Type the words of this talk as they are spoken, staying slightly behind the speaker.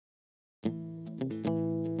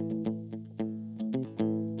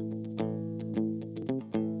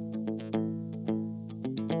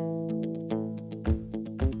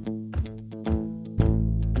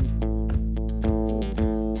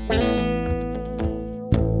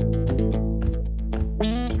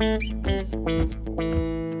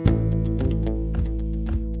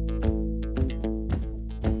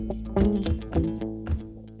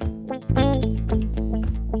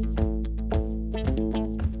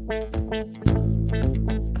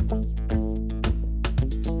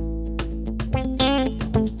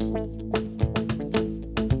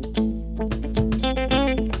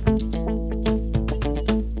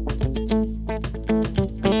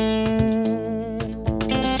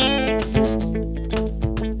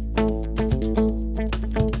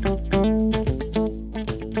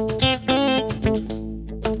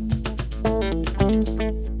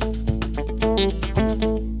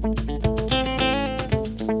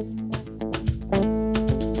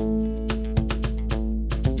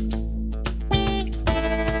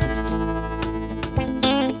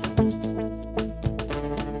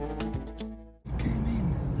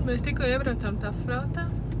Atbraucām Tafrautā.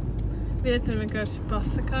 Vieta ir vienkārši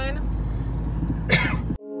pasakaina.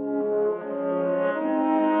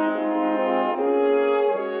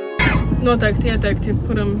 Noteikti ieteiktu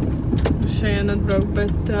jebkuram uz šajien atbraukt,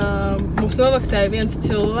 bet mums novaktēja viens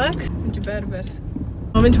cilvēks, viņš ir berbers.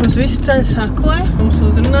 Viņš mums visu ceļu sakoja, mums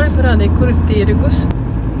uzrunāja, parādīja, kur ir tirgus.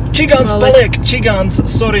 Čigāns paliek, čigāns,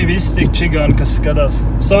 sorry visi tik čigāni, kas skatās.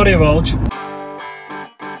 Sorry, Valči.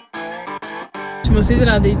 Viņš mums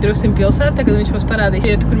izrādīja drusim pilsētu, tagad viņš mums parādīs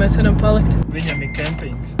vietu, kur mēs varam palikt. Viņam ir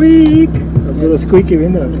campings. Quick! With a squeaky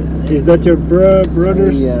window. Is that your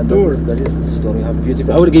brother's store? That is the store. You have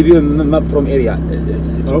beautiful. I will give you a map from area.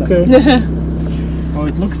 Okay. Oh,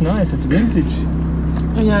 it looks nice. It's vintage.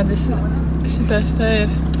 Jā, šitais tā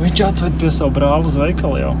ir. Viņš atved pie savu brāli uz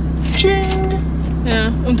veikalu jau. Čing! Jā,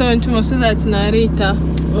 un tad viņš mums uzaicināja rītā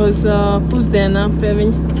uz pusdienām pie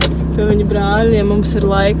viņa brāļa, ja mums ir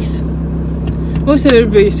laiks. Mums ir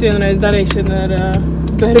bijusi vienreiz darīšana ar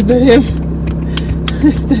berberiem.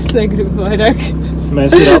 Es negribu vairāk.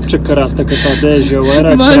 Mēs ir apčakarā, tā kā tā dēļ jau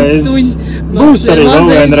vairākas reizes. Būs arī vēl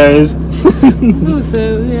vienreiz. Būs,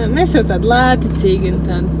 jā. Mēs jau tādi lēticīgi un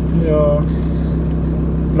tādi. Jā.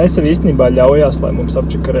 Mēs jau īstenībā ļaujās, lai mums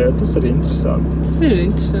apčakarēja. Tas ir interesanti. Tas ir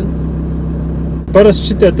interesanti. Parasti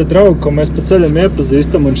šitie te draugi, ko mēs pa ceļam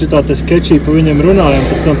iepazīstam un šitā te skečī pa viņiem runājam,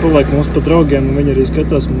 pēc tam paliek mums pa draugiem un viņi arī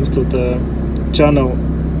skatās mums to te channel.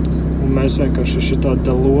 Un mēs vienkārši šitā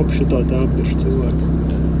te lopu, šitā te apdiršu cilvēks.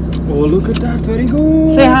 Oh, look at that, very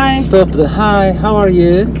good! Say hi! Stop. Hi, how are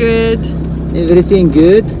you? Good! Everything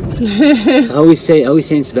good? How we say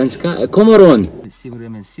in Svenska? Komoron!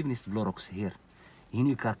 Seventh blocks here in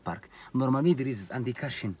your car park. Normally there is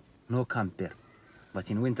anti-cushion, no camper, but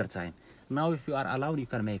in winter time. Now if you are allowed, you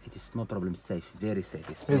can make it. It's no problem, safe, very safe.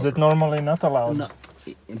 Is it normally not allowed? No,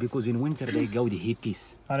 because in winter they go the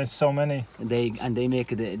hippies. And it's so many. They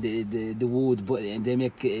make the wood, they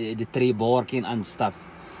make the tree barking and stuff.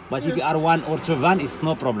 But if you are one or two van, it's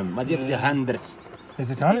no problem. But if the hundreds.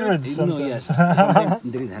 Is it hundreds sometimes? No, yes. Sometimes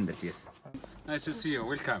there is hundreds, yes. Nice to see you.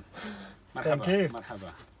 Welcome. Thank you.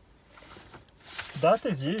 Marhaba. That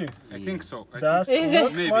is you. I think so. That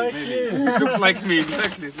looks like you. Looks like me,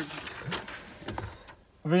 exactly. Yes.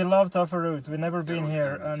 We love Tafraout. We've never been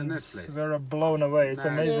here and nice place. we're blown away. It's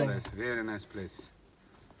amazing. Place. Very nice place.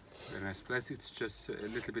 Very nice place. It's just a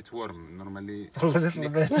little bit warm. Normally, A little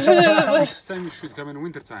bit. next time you should come in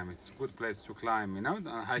winter time. It's a good place to climb, you know,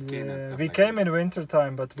 hiking and stuff. We came in winter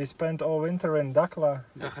time, but we spent all winter in Dakhla.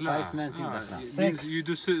 5 months in Dakhla. It means you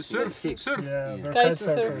do surf? Six. Surf? Yeah, we're Kite kite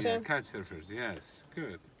surfers. surfing. Kite surfers, yes.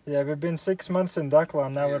 Good. Yeah, we've been 6 months in Dakhla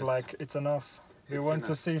and now we're Yes. like, it's enough. We It's want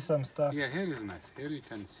to enough. see some stuff. Yeah, here is nice. Here you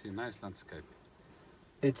can see nice landscape.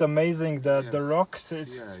 It's amazing that the Yes. rocks,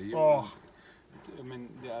 it's, Yeah, oh, I mean,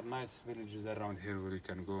 there are nice villages around here where you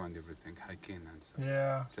can go and everything, hiking and stuff.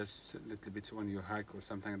 yeah. Just a little bit when you hike or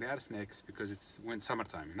something. There are snakes because it's when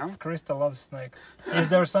summertime, you know? Krista loves snakes. Is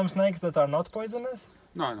there some snakes that are not poisonous?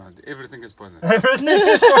 No, everything is poisonous. Everything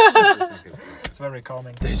is poisonous. It's very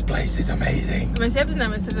calming. This place is amazing. Mēs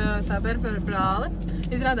iepazināmies ar tā berberu brāli.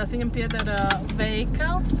 Izrādās, viņam pieder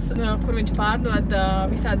veikals, kur viņš pārdod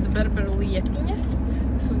visādas berberu lietiņas,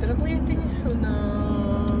 sudraba lietiņas un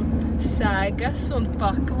sēgas un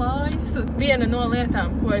paklājus. Viena no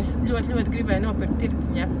lietām, ko es ļoti gribēju nopirkt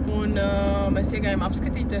tirciņā. Un mēs iegājām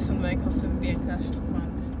apskatīties un veikals ir vienkārši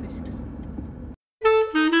fantastisks.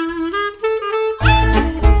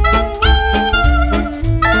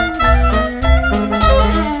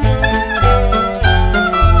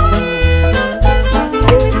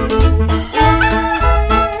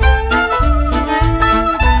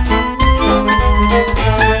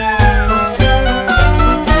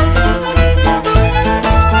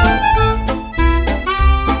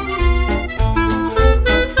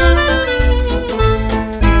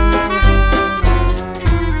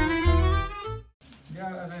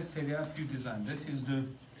 There are a few designs. This is the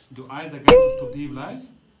Aigars to deep light,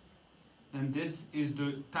 and this is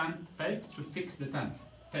the tent peg to fix the tent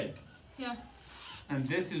peg. Yeah. And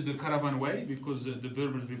this is the caravan way because the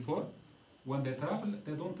Berbers before, when they travel,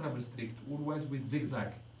 they don't travel strict, always with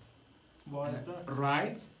zigzag. Why is that?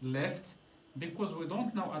 Right, left, because we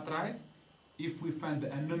don't know at right if we find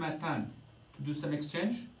a nomad tent to do some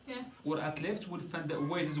exchange, or at left we'll find the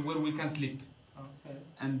oasis where we can sleep. Okay.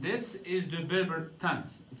 And this is the Berber tent.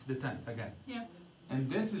 It's the tent again. Yeah. And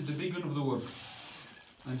this is the beginning of the work.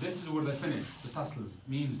 And this is where they finish. The tassels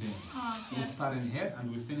means they. We start in here and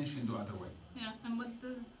we finish in the other way. Yeah. And what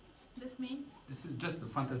does this mean? This is just the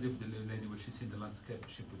fantasy of the lady when she sees the landscape.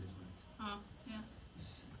 She put it on it. Oh, yeah.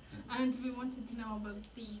 And we wanted to know about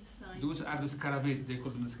these signs. Those are the scarabid. They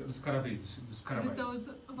call them the scarabid. The Is scarabid. it those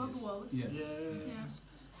above walls? Yes. Yes.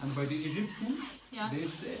 And by the Egyptians, Yeah. they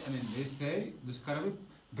say the scarabid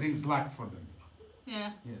brings luck for them.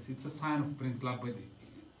 Yeah. Yes, it's a sign of brings luck by the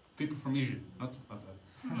people from Egypt, not us.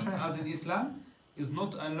 But as in Islam, is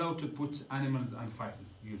not allowed to put animals and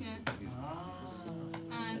faces usually.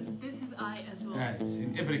 And this is eye as well. Yes,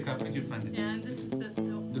 in every carpet you find it. Yeah, and this is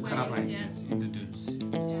the caravan, yeah. yes, in the dunes.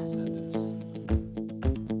 Yeah.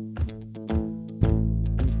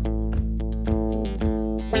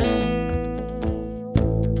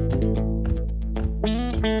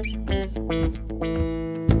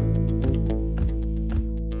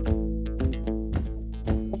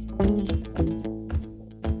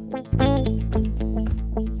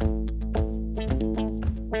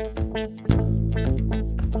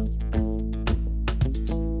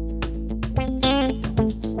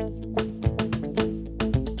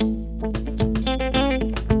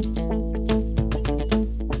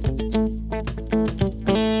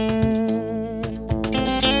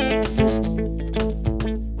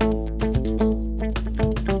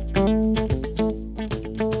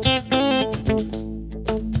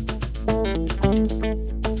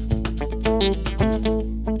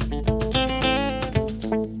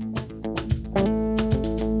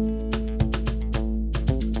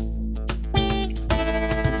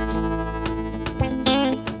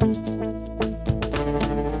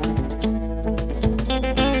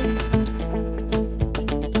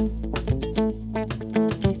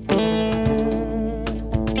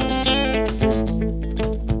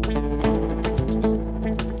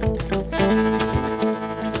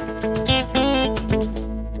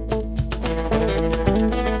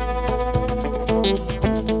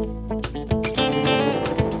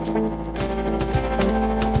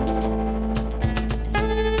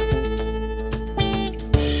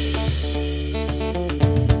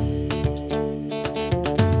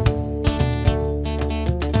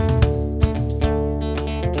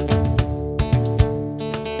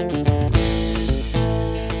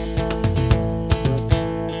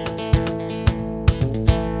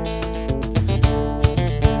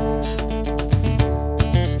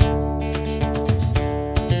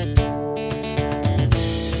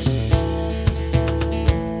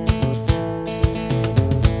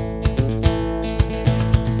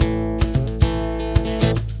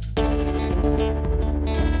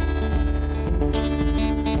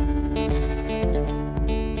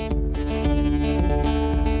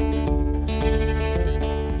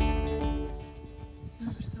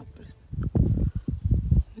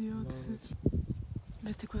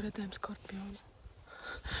 Mēs tikko redzējām skorpionu.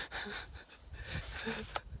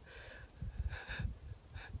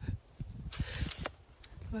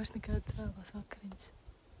 Vairs nekādas vēlās vakariņas.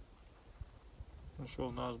 Es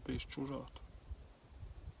vēl neesmu bijis čurāt.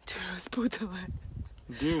 Čurās pudelē.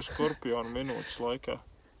 2 skorpionu minūtes laikā.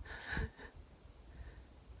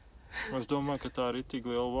 Es domāju, ka tā ir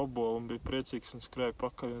ritīgi liela vabola un bija priecīgs un skrēja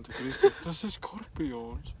pakaļ un tik visi, tas ir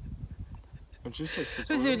skorpions. Viņš izsaka pēc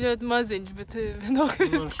Tas jau ļoti maziņš, bet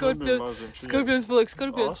skorpions paliek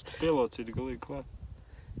skorpions. Astu pielocīti galīgi klāt.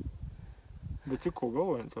 Bet tikko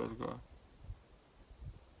galvējums aizgāja.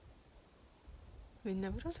 Viņi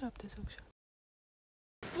nevar uzrāpties augšā.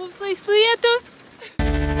 Mums līdz lietus!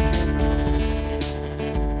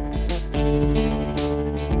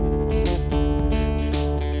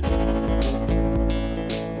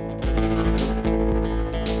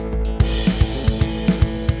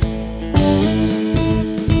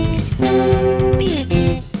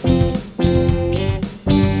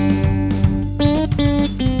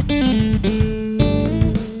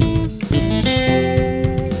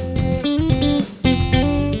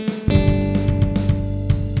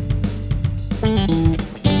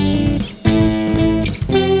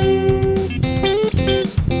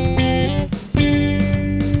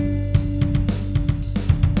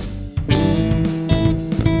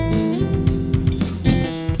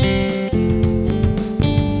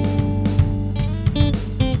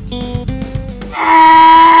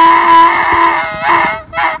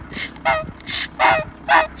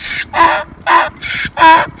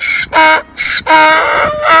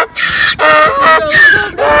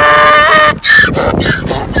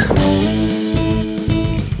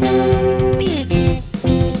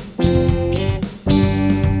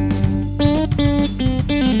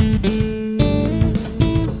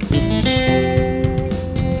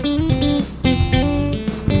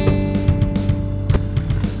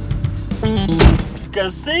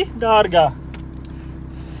 Kas ir, dārgā?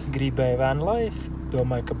 Gribēji van life?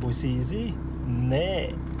 Domāju, ka būs easy?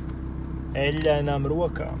 Nē. Eļļainām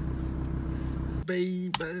rokām.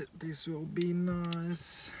 baby, this will be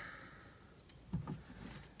nice.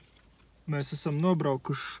 Mēs esam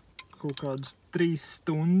nobraukuši kaut kādas 3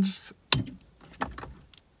 stundas.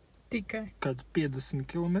 Tikai. Kāds 50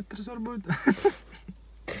 kilometrus varbūt.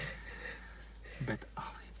 Bet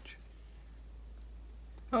aliņš.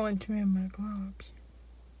 Aliņš vienmēr glābj.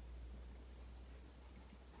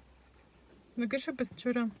 Nu, ka šā pēc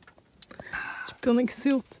čurām. Viņš pilnīgi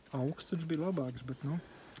silts. Augsts viņš bija labāks, bet nu,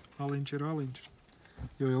 aliņš ir aliņš.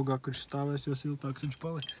 Jo ilgāk viņš stāvēs, jo siltāks viņš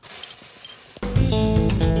paliks.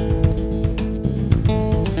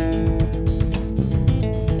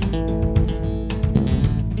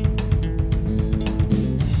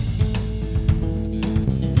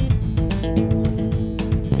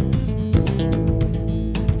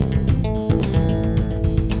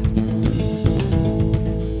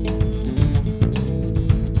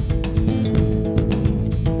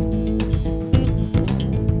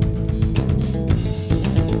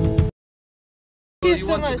 You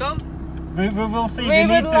want to come? We will see. We We need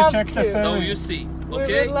would to love check to. the So ferry. you see, We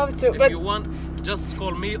okay? would love to, If but- you want, just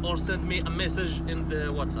call me or send me a message in the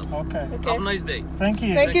WhatsApp. Okay. Have a nice day. Thank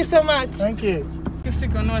you. Thank you so much. Thank you. Kas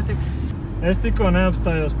tikko notika? Es tikko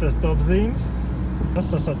neapstājos pie stop zīmes.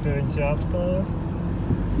 Es esat pie viņas jāapstājās.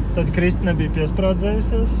 Tad Krista nebija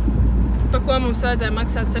piesprādzējusies. Pa ko mums vajadzēja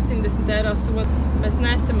maksāt 70 eiro sodu. Mēs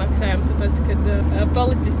nesamaksājām, tāpēc, kad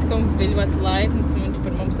policista kungs bija ļoti laipns un viņš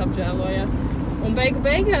par mums apžēlojās. Un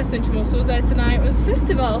beigās viņš mūs uzaicināja uz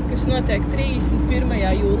festivālu, kas notiek 31.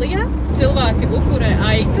 jūlijā. Cilvēki upurē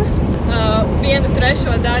aitas,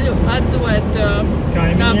 1/3 daļu atdod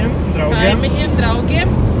kaimiņiem, draugiem,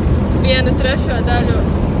 1/3 daļu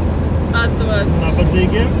atdod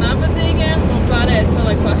Nabadzīgiem. nabadzīgiem un pārējais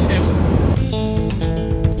paliek pašiem.